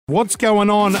What's going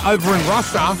on over in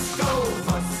Russia?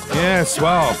 Yes,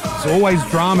 well, there's always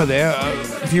drama there.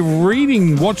 If you're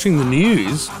watching the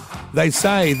news, they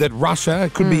say that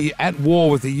Russia could be at war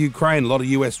with the Ukraine. A lot of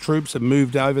US troops have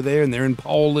moved over there and they're in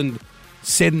Poland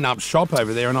setting up shop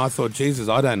over there. And I thought, Jesus,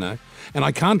 I don't know. And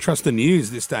I can't trust the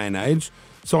news this day and age.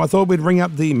 So I thought we'd ring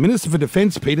up the Minister for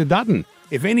Defence, Peter Dutton.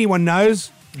 If anyone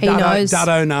knows,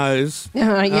 Dutto knows.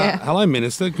 Yeah. Hello,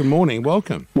 Minister. Good morning.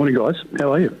 Welcome. Morning, guys.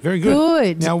 How are you? Very good.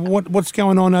 Good. Now, what's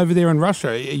going on over there in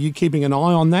Russia? Are you keeping an eye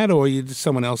on that, or are you just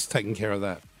someone else taking care of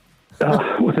that?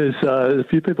 Well, there's a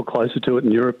few people closer to it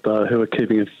in Europe who are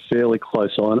keeping a fairly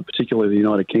close eye on it, particularly the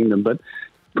United Kingdom. But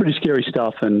pretty scary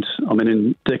stuff. And, I mean,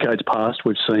 in decades past,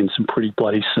 we've seen some pretty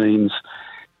bloody scenes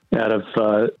out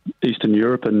of Eastern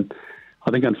Europe. And I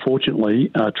think,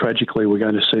 unfortunately, tragically, we're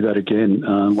going to see that again.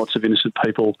 Lots of innocent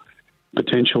people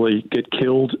potentially get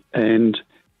killed, and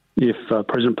if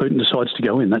President Putin decides to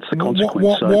go in, that's the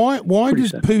consequence. Why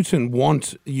does Putin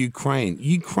want Ukraine?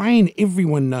 Ukraine,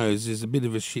 everyone knows, is a bit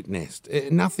of a shit nest.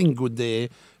 Nothing good there.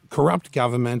 Corrupt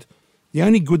government. The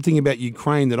only good thing about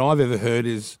Ukraine that I've ever heard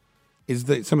is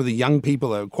that some of the young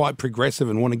people are quite progressive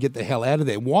and want to get the hell out of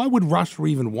there. Why would Russia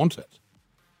even want it?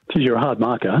 Because you're a hard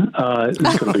marker. There's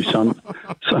got to be some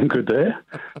good there.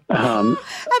 Have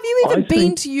you even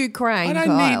been to Ukraine, I don't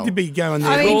Kyle? need to be going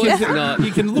there.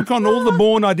 You can look on all the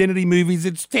Bourne Identity movies.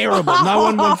 It's terrible. No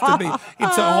one wants to be.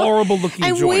 It's a horrible looking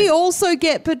and joint. we also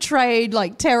get portrayed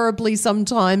like terribly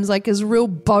sometimes, like as real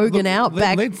bogan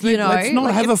outback. Let's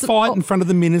not have a fight in front of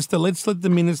the minister. Let's let the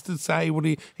minister say what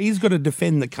he's got to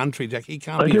defend the country, Jack. He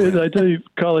can't. They do,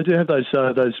 Kyle. They do have those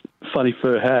funny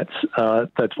fur hats.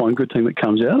 That's one good thing that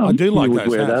comes out. I do like those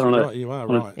wear hats. That on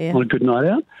on a good night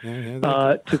out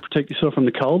Yeah, to protect yourself from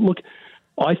the cold. Look,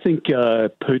 I think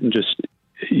Putin just,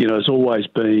 has always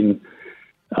been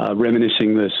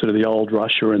reminiscing the old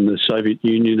Russia and the Soviet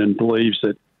Union, and believes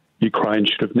that Ukraine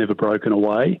should have never broken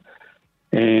away.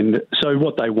 And so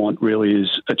what they want really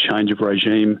is a change of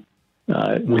regime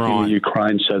within the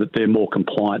Ukraine so that they're more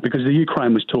compliant. Because the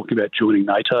Ukraine was talking about joining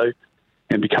NATO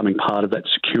and becoming part of that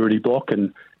security bloc,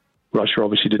 and Russia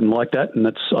obviously didn't like that, and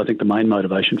that's, I think, the main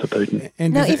motivation for Putin.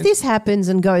 Now, if this happens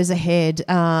and goes ahead,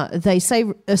 they say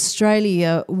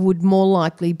Australia would more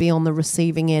likely be on the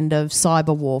receiving end of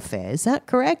cyber warfare. Is that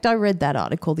correct? I read that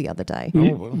article the other day.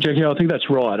 Yeah, Jackie, I think that's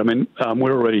right. I mean,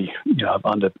 we're already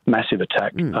under massive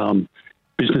attack.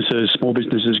 Businesses, small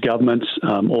businesses, governments,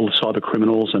 all the cyber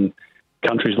criminals, and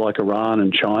countries like Iran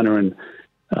and China and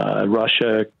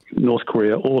Russia, North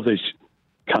Korea, all of these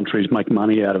countries make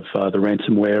money out of the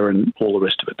ransomware and all the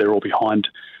rest of it. They're all behind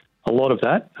a lot of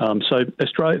that. So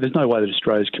Australia, there's no way that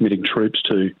Australia's committing troops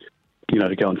to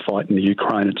go and fight in the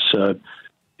Ukraine. It's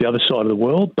the other side of the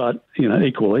world. But,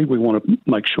 equally, we want to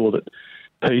make sure that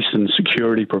peace and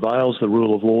security prevails, the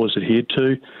rule of law is adhered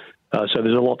to. So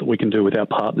there's a lot that we can do with our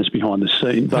partners behind the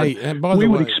scene. But we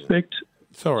would expect...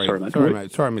 Sorry, mate.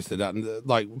 Sorry, Mr. Dutton.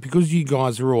 Because you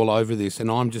guys are all over this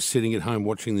and I'm just sitting at home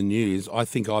watching the news, I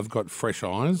think I've got fresh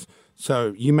eyes.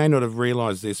 So you may not have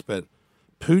realised this, but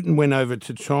Putin went over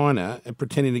to China and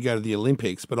pretending to go to the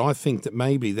Olympics, but I think that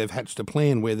maybe they've hatched a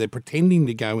plan where they're pretending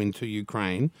to go into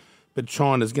Ukraine, but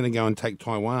China's going to go and take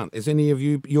Taiwan. Is any of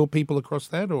your people across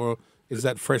that, or is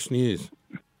that fresh news?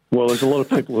 Well, there's a lot of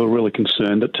people who are really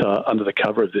concerned that under the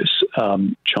cover of this,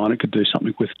 China could do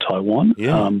something with Taiwan.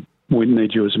 Yeah. We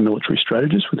need you as a military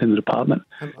strategist within the department,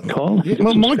 Kyle. Yeah,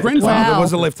 well, my grandfather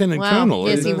was a lieutenant colonel.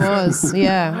 Yes, he was,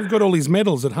 yeah. I've got all his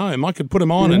medals at home. I could put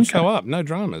them on and show up. No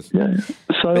dramas. Yeah.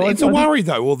 So but it's a worry,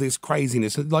 though, all this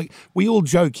craziness. Like, we all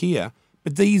joke here,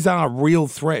 but these are real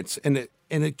threats, and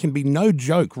it can be no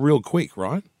joke real quick,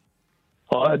 right?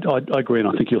 I agree, and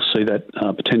I think you'll see that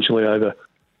potentially over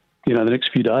the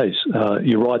next few days.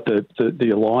 You're right,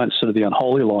 the alliance, sort of the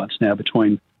unholy alliance now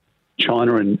between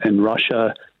China and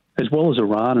Russia, as well as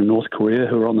Iran and North Korea,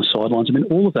 who are on the sidelines. I mean,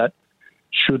 all of that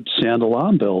should sound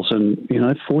alarm bells. And,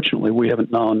 fortunately, we haven't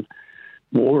known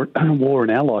war in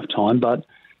our lifetime, but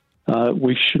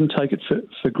we shouldn't take it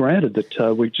for granted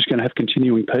that we're just going to have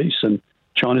continuing peace. And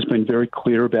China's been very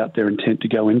clear about their intent to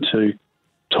go into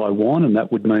Taiwan, and that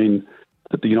would mean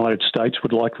that the United States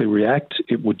would likely react.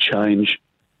 It would change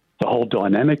the whole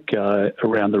dynamic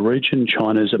around the region.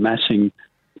 China's amassing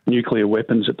nuclear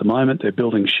weapons at the moment. They're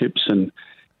building ships and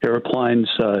aeroplanes,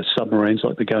 submarines,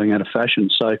 like they're going out of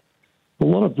fashion. So a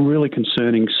lot of really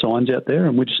concerning signs out there,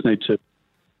 and we just need to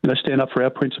stand up for our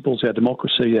principles, our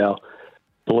democracy, our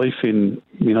belief in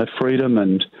freedom,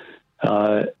 and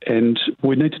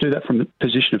we need to do that from a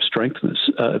position of strength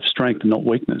and not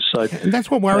weakness. So and that's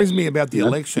what worries me about the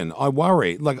election. I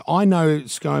worry. Like, I know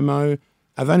ScoMo,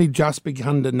 I've only just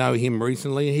begun to know him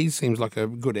recently. He seems like a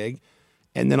good egg.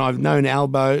 And then I've known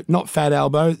Albo, not Fat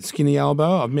Albo, Skinny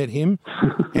Albo. I've met him.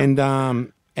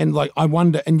 And like I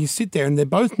wonder, and you sit there and they're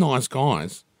both nice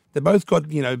guys. They've both got,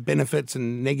 benefits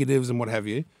and negatives and what have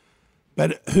you.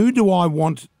 But who do I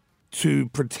want to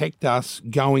protect us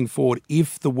going forward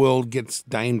if the world gets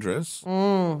dangerous?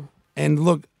 And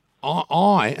look,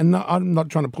 I'm not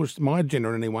trying to push my agenda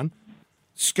on anyone.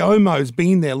 ScoMo's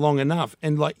been there long enough.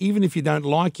 And like, even if you don't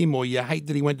like him or you hate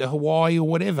that he went to Hawaii or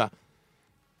whatever,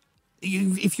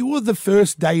 if you're the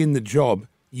first day in the job,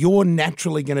 you're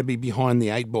naturally going to be behind the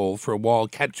eight ball for a while,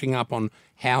 catching up on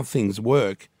how things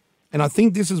work. And I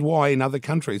think this is why in other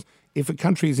countries, if a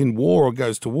country is in war or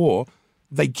goes to war,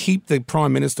 they keep the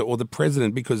prime minister or the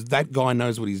president because that guy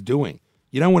knows what he's doing.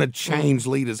 You don't want to change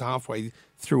leaders halfway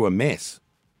through a mess.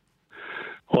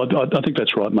 Well, I think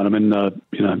that's right, man. I mean,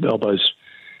 Albo's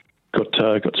got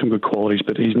some good qualities,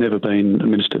 but he's never been a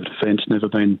Minister of Defence, never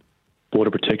been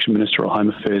Border Protection Minister or Home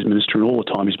Affairs Minister, and all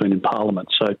the time he's been in Parliament.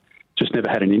 So just never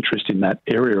had an interest in that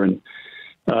area. And,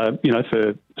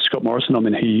 for Scott Morrison, I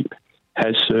mean, he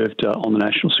has served on the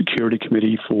National Security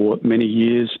Committee for many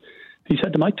years. He's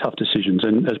had to make tough decisions.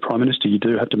 And as Prime Minister, you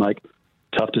do have to make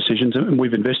tough decisions. And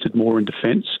we've invested more in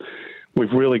defence.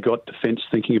 We've really got defence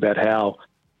thinking about how,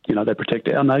 they protect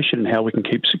our nation and how we can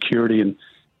keep security and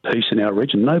peace in our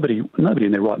region. Nobody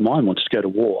in their right mind wants to go to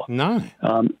war. No.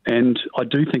 And I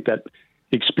do think that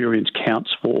experience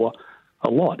counts for a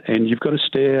lot. And you've got to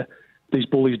stare these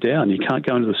bullies down. You can't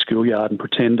go into the schoolyard and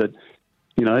pretend that,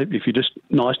 if you're just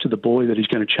nice to the bully, that he's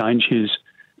going to change his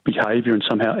behaviour and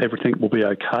somehow everything will be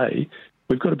okay.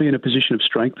 We've got to be in a position of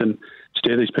strength and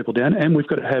stare these people down. And we've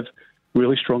got to have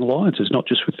really strong alliances, not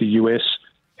just with the US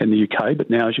and the UK, but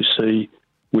now, as you see,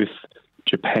 with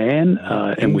Japan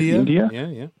and with India.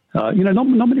 Yeah. Not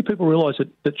many people realise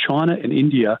that China and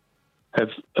India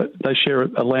they share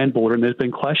a land border, and there's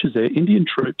been clashes there. Indian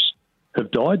troops have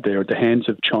died there at the hands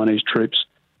of Chinese troops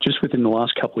just within the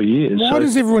last couple of years. Why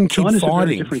does everyone keep China's fighting? a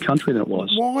very different country than it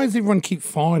was. Why does everyone keep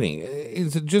fighting?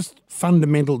 Is it just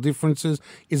fundamental differences?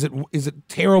 Is it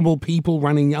terrible people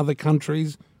running other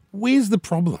countries? Where's the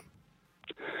problem?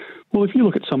 Well, if you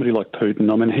look at somebody like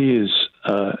Putin, I mean, he is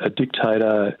a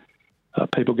dictator.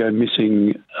 People go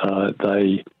missing.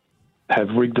 They have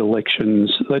rigged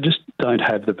elections. They just don't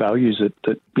have the values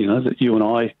that you and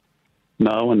I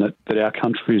know and that our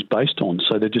country is based on.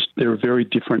 So they're a very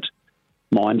different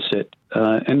mindset.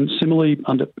 And similarly,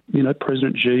 under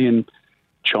President Xi in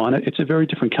China, it's a very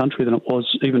different country than it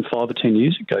was even 5 or 10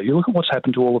 years ago. You look at what's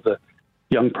happened to all of the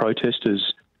young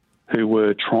protesters who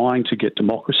were trying to get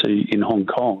democracy in Hong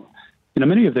Kong.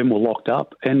 Many of them were locked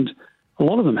up, and a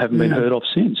lot of them haven't been heard of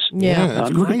since. Yeah,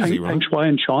 that's crazy, Peng right? Shuai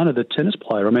in China, the tennis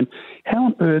player. I mean, how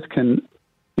on earth can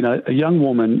a young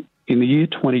woman in the year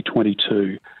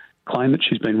 2022 claim that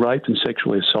she's been raped and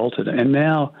sexually assaulted, and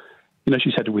now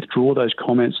she's had to withdraw those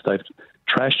comments. They've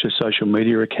trashed her social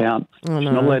media account. Oh, no.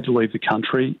 She's not allowed to leave the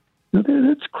country.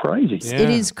 That's crazy. Yeah, it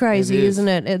is crazy, it is.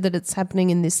 isn't it, that it's happening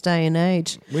in this day and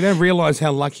age? We don't realise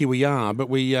how lucky we are, but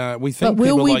we think But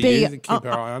will people we like be? you keep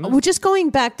our eye on us. Well, just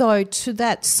going back though to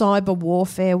that cyber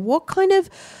warfare,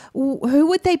 who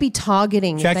would they be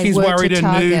targeting? Jackie's if they were worried to her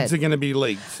target? nudes are going to be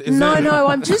leaked. No,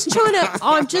 I'm just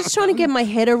trying to get my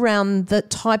head around the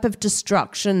type of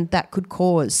destruction that could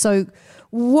cause. So,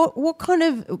 what kind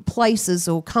of places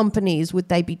or companies would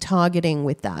they be targeting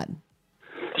with that?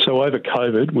 So over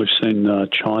COVID, we've seen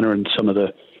China and some of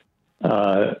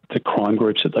the crime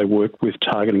groups that they work with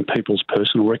targeting people's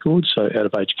personal records, so out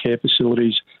of aged care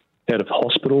facilities, out of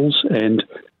hospitals, and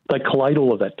they collate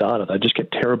all of that data. They just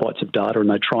get terabytes of data and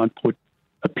they try and put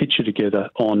a picture together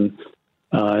on,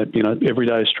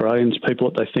 everyday Australians,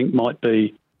 people that they think might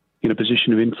be in a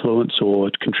position of influence or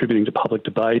contributing to public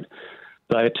debate.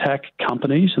 They attack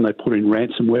companies and they put in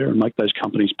ransomware and make those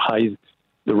companies pay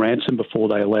the ransom before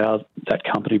they allow that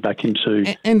company back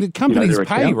into and the companies their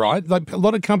pay, account. right? Like a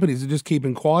lot of companies are just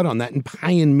keeping quiet on that and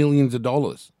paying millions of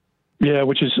dollars. Yeah,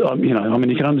 which is, you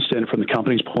can understand it from the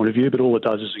company's point of view, but all it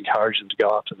does is encourage them to go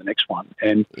after the next one.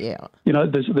 And,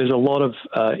 there's a lot of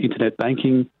internet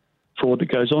banking fraud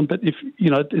that goes on, but if,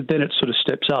 then it sort of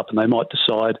steps up and they might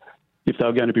decide if they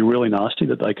were going to be really nasty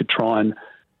that they could try and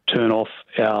turn off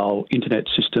our internet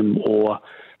system or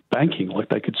banking, like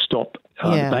they could stop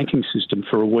the banking system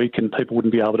for a week and people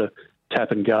wouldn't be able to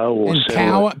tap and go or and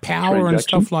power and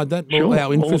stuff like that. Sure.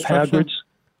 Our infrastructure. All power grids.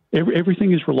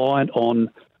 Everything is reliant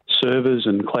on servers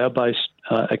and cloud-based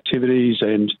activities,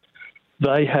 and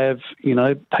they have,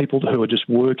 people who are just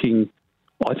working,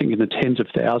 I think, in the tens of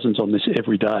thousands on this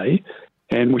every day,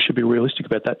 and we should be realistic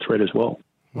about that threat as well.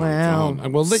 Wow.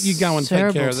 And we'll let you go and take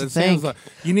Terrible care of to that. think. Sounds like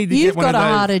you need to You've get one got of a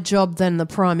those. harder job than the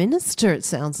Prime Minister, it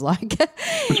sounds like.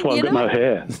 That's why I've got no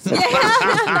hair.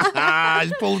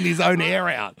 He's pulling his own hair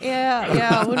out.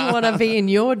 Yeah, I wouldn't want to be in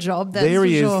your job, that's There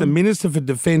he for is, sure. the Minister for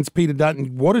Defence, Peter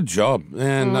Dutton. What a job.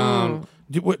 And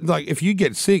if you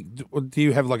get sick, do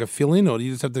you have like a fill-in or do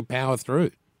you just have to power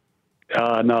through? No,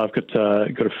 I've got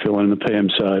to fill in the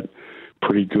PM's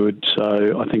pretty good.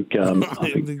 So I think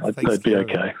they'd be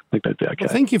okay. I think they'd be okay. Well,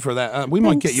 thank you for that. We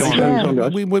might get you Thanks, on.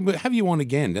 guys. We have you on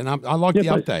again. And I like the please.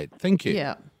 update. Thank you.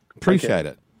 Yeah. Appreciate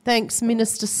it. Thanks,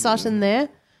 Minister Sutton there.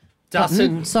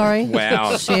 Dutton. Sorry.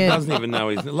 Wow. Shit. Doesn't even know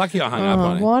he's lucky I hung up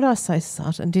on him. Why did I say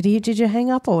Sutton? Did you hang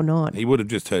up or not? He would have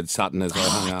just heard Sutton as I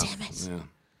hung up. Damn it. Yeah.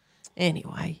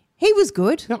 Anyway, he was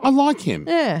good. No, I like him.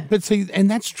 Yeah. But see,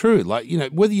 and that's true. Like,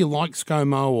 whether you like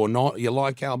ScoMo or not, you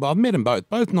like Albo. I've met them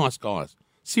both nice guys.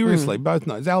 Seriously, both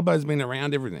nice. Albo's been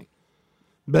around everything.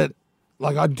 But,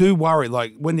 like, I do worry,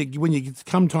 like, when you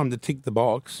come time to tick the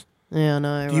box, Yeah, I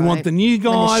know. do you want the new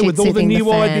guy with all the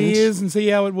new ideas and see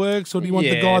how it works, or do you want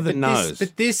the guy that knows?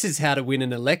 But this is how to win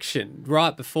an election.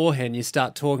 Right beforehand, you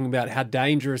start talking about how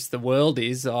dangerous the world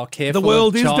is. Oh, careful. The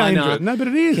world of is China. dangerous. No, but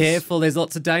it is. Careful, there's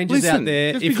lots of dangers Listen, out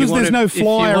there. just If because you wanna, there's no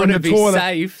flyer if you in want the to be toilet,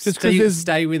 safe, just 'cause there's-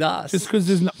 stay with us. Just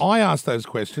because I asked those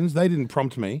questions, they didn't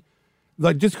prompt me.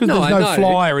 Like, just because No, there's I no know.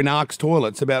 flyer in ARC's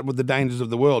toilets about what the dangers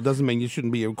of the world doesn't mean you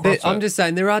shouldn't be across it. I'm just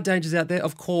saying there are dangers out there,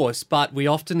 of course, but we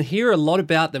often hear a lot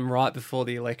about them right before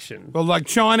the election. Well, like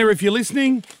China, if you're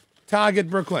listening, target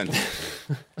Brooklyn.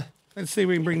 Let's see if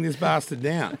we can bring this bastard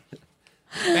down.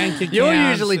 Bank accounts. You're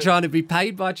usually trying to be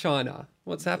paid by China.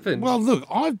 What's happened? Well, look,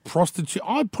 I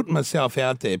put myself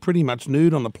out there pretty much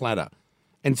nude on the platter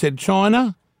and said,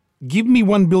 China, give me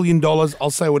 $1 billion, I'll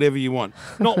say whatever you want.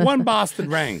 Not one bastard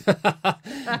rang. So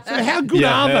how good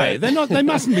are they? They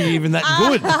mustn't be even that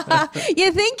good.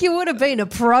 You think you would have been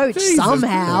approached Jesus,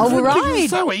 somehow, it's right?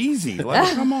 so easy.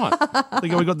 Like, come on.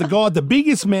 We've got the guy with the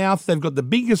biggest mouth. They've got the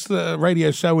biggest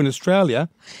radio show in Australia.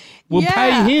 We'll Yeah.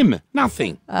 pay him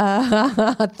nothing.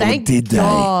 Thank Or did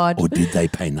God. Or did they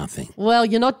pay nothing? Well,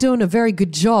 you're not doing a very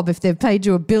good job if they've paid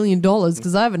you $1 billion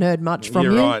because I haven't heard much from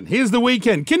You're you. right. Here's the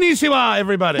weekend. Konnichiwa,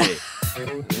 everybody.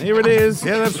 Here it is.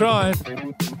 Yeah, that's right.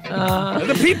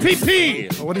 The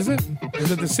PPP. What is it?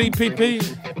 Is it the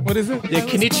CPP? What is it? yeah,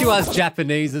 Konnichiwa's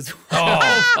Japanese as well.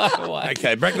 By the way.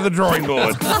 Okay, back to the drawing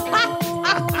board. Y'all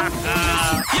been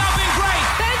great.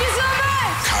 Thank you so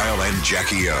much. Kyle and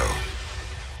Jackie O.